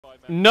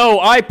No,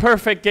 I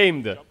perfect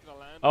gamed.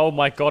 Oh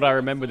my god, I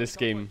remember this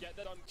game. Do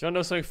you want to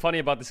know something funny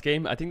about this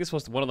game? I think this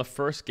was one of the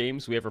first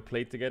games we ever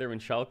played together in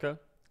Schalke.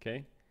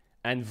 Okay.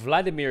 And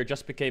Vladimir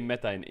just became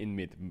meta in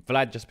mid.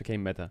 Vlad just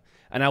became meta.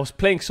 And I was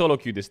playing solo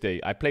queue this day.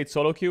 I played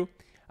solo queue.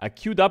 I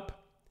queued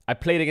up. I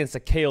played against a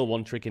Kale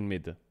one trick in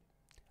mid.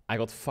 I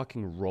got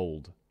fucking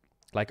rolled.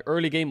 Like,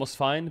 early game was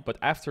fine, but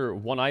after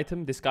one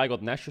item, this guy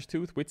got Nashor's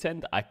Tooth, Wit's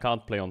End. I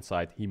can't play on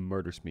side. He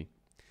murders me.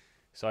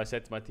 So I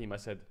said to my team, I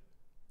said,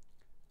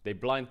 they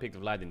blind picked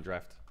Vlad in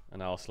draft.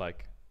 And I was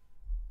like,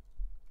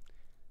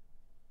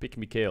 pick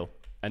me Kale.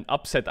 And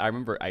Upset, I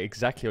remember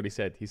exactly what he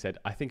said. He said,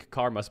 I think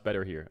Karma's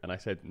better here. And I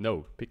said,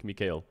 no, pick me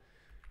Kale.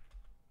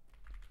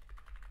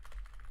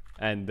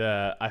 And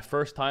I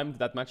first timed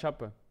that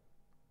matchup.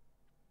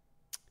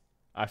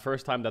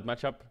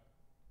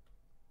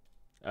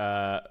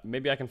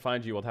 Maybe I can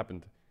find you what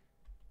happened.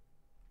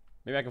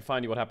 Maybe I can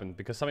find you what happened.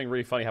 Because something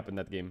really funny happened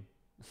in that game.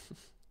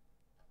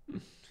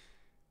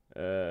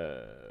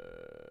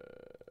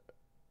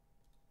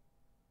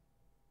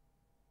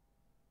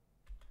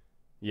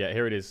 Yeah,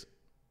 here it is.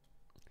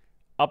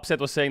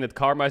 Upset was saying that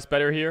Karma is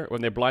better here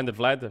when they blinded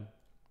Vlad.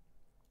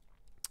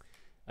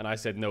 And I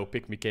said, no,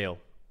 pick Mikhail.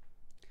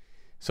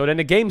 So then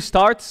the game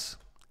starts.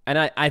 And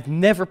I've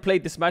never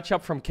played this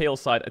matchup from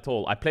Kale's side at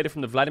all. I played it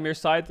from the Vladimir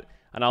side.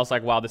 And I was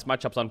like, wow, this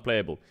matchup's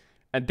unplayable.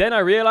 And then I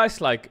realized,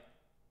 like,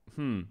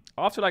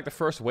 after like the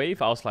first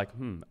wave, I was like,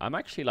 I'm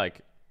actually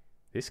like,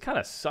 this kind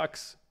of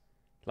sucks.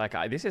 Like,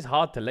 this is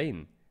hard to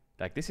lane.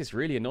 Like, this is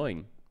really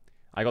annoying.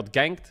 I got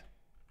ganked.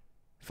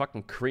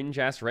 Fucking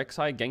cringe-ass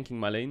Rek'Sai ganking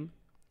my lane.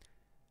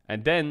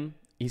 And then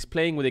he's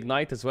playing with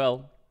Ignite as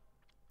well.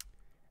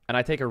 And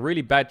I take a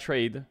really bad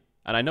trade.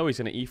 And I know he's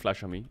going to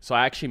E-flash on me. So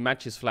I actually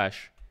match his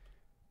flash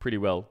pretty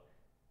well.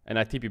 And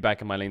I TP back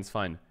and my lane's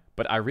fine.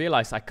 But I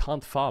realized I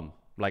can't farm.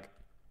 Like,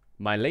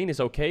 my lane is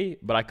okay,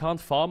 but I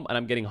can't farm and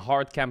I'm getting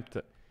hard camped.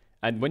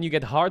 And when you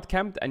get hard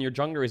camped and your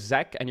jungler is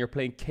Zac and you're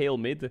playing Kale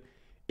mid,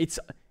 it's...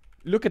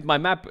 Look at my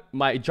map.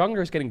 My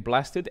jungler is getting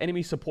blasted.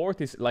 Enemy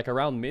support is like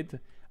around mid.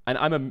 And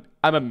I'm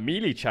a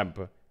melee champ.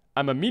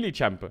 I'm a melee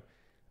champ.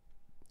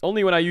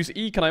 Only when I use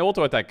E can I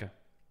auto attack.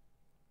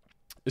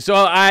 So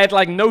I had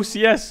like no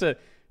CS.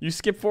 You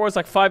skip forward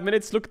like 5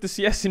 minutes. Look at the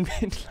CS in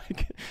mid.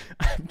 Like,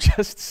 I'm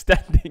just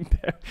standing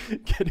there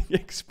getting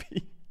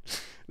XP.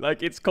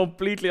 Like, it's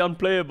completely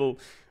unplayable.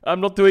 I'm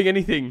not doing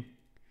anything.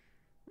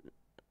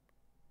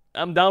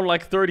 I'm down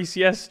like 30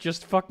 CS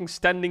just fucking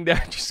standing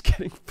there just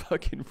getting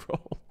fucking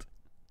rolled.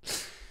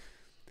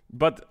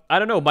 But, I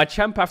don't know, my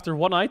champ after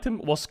one item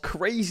was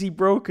crazy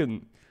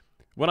broken.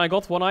 When I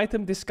got one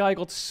item, this guy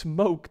got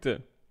smoked.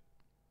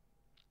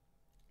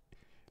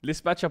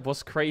 This matchup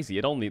was crazy.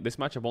 This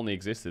matchup only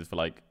existed for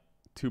like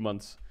 2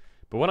 months.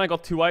 But when I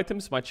got 2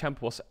 items, my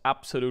champ was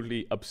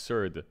absolutely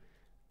absurd.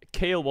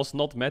 Kale was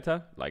not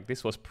meta. Like,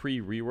 this was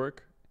pre-rework.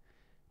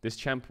 This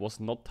champ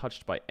was not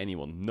touched by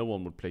anyone. No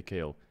one would play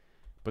Kale.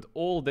 But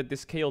all that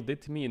this Kale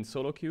did to me in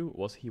solo queue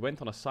was he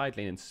went on a side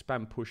lane and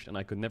spam pushed and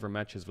I could never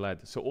match his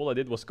Vlad. So all I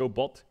did was go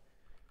bot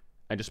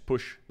and just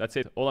push. That's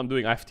it. All I'm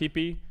doing, I have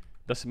TP.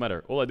 Doesn't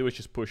matter. All I do is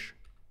just push.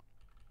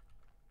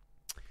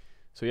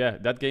 So yeah,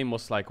 that game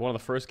was like one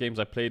of the first games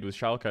I played with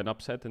Schalke and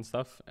Upset and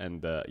stuff.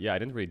 And yeah, I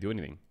didn't really do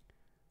anything.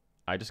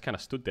 I just kind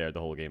of stood there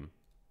the whole game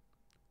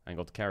and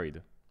got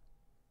carried.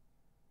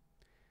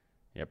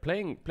 Yeah,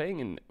 playing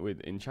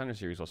in Challenger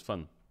Series was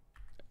fun.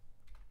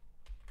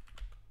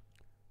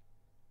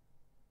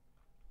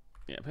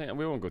 Yeah,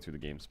 we won't go through the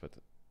games, but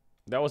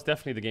that was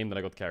definitely the game that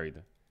I got carried.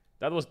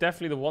 That was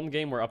definitely the one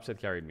game where Upset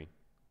carried me.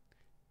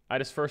 I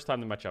had his first time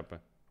to match up.